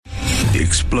The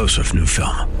explosive new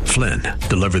film, Flynn,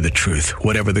 Deliver the Truth,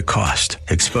 Whatever the Cost,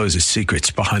 exposes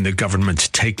secrets behind the government's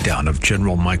takedown of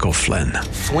General Michael Flynn.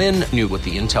 Flynn knew what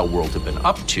the intel world had been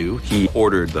up to. He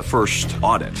ordered the first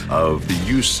audit of the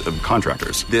use of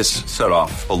contractors. This set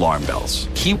off alarm bells.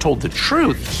 He told the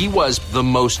truth. He was the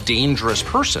most dangerous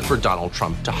person for Donald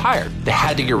Trump to hire. They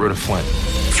had to get rid of Flynn.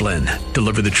 Flynn,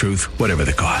 Deliver the Truth, Whatever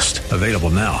the Cost. Available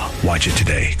now. Watch it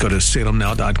today. Go to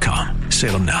salemnow.com.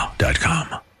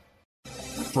 salemnow.com.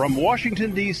 From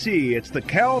Washington, D.C., it's the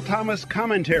Cal Thomas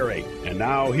Commentary. And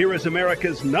now, here is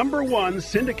America's #1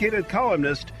 syndicated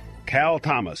columnist, Cal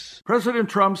Thomas. President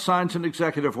Trump signs an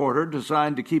executive order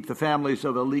designed to keep the families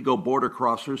of illegal border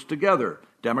crossers together.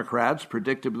 Democrats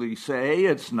predictably say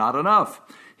it's not enough.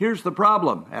 Here's the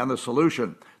problem and the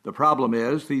solution. The problem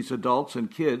is these adults and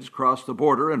kids cross the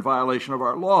border in violation of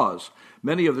our laws.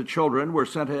 Many of the children were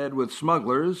sent ahead with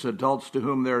smugglers, adults to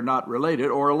whom they're not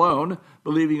related or alone,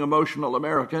 believing emotional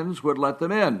Americans would let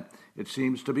them in. It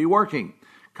seems to be working.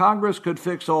 Congress could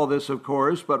fix all this, of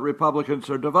course, but Republicans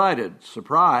are divided.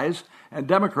 Surprise! And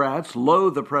Democrats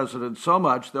loathe the president so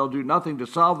much they'll do nothing to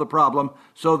solve the problem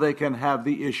so they can have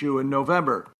the issue in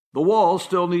November. The wall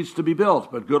still needs to be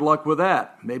built, but good luck with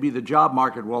that. Maybe the job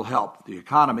market will help. The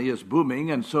economy is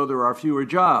booming, and so there are fewer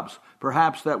jobs.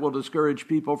 Perhaps that will discourage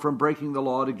people from breaking the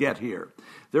law to get here.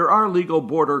 There are legal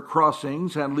border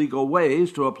crossings and legal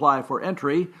ways to apply for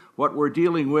entry. What we're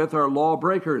dealing with are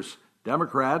lawbreakers,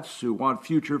 Democrats who want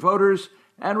future voters,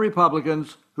 and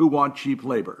Republicans who want cheap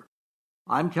labor.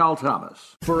 I'm Cal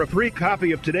Thomas. For a free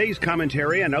copy of today's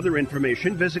commentary and other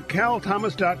information, visit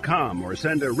calthomas.com or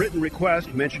send a written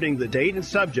request mentioning the date and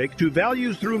subject to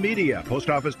Values Through Media, Post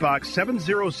Office Box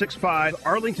 7065,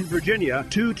 Arlington, Virginia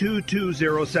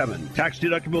 22207.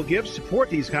 Tax-deductible gifts support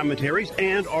these commentaries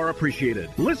and are appreciated.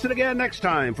 Listen again next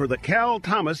time for the Cal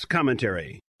Thomas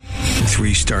Commentary.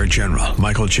 3-star General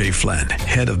Michael J. Flynn,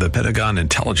 head of the Pentagon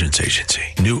Intelligence Agency,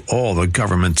 knew all the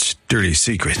government's dirty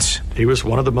secrets. He was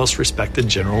one of the most respected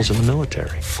generals in the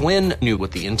military. Flynn knew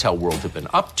what the intel world had been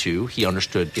up to. He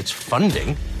understood its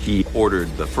funding. He ordered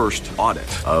the first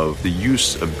audit of the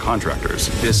use of contractors.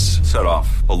 This set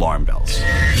off alarm bells.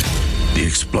 The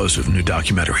explosive new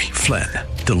documentary, Flynn,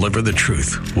 Deliver the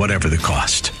Truth, Whatever the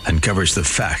Cost, uncovers the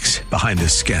facts behind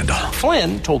this scandal.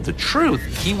 Flynn told the truth.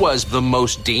 He was the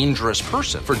most dangerous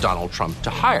person for Donald Trump to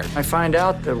hire. I find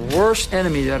out the worst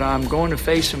enemy that I'm going to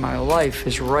face in my life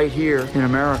is right here in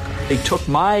America. They took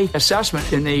my assessment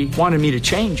and they wanted me to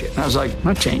change it. And I was like, I'm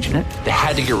not changing it. They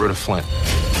had to get rid of Flynn.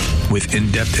 With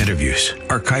in-depth interviews,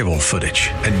 archival footage,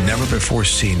 and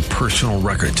never-before-seen personal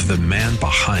records of the man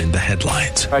behind the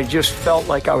headlines. I just felt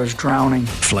like I was drowning.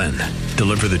 Flynn,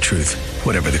 Deliver the Truth,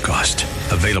 Whatever the Cost.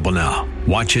 Available now.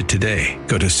 Watch it today.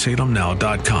 Go to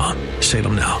salemnow.com.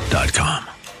 salemnow.com.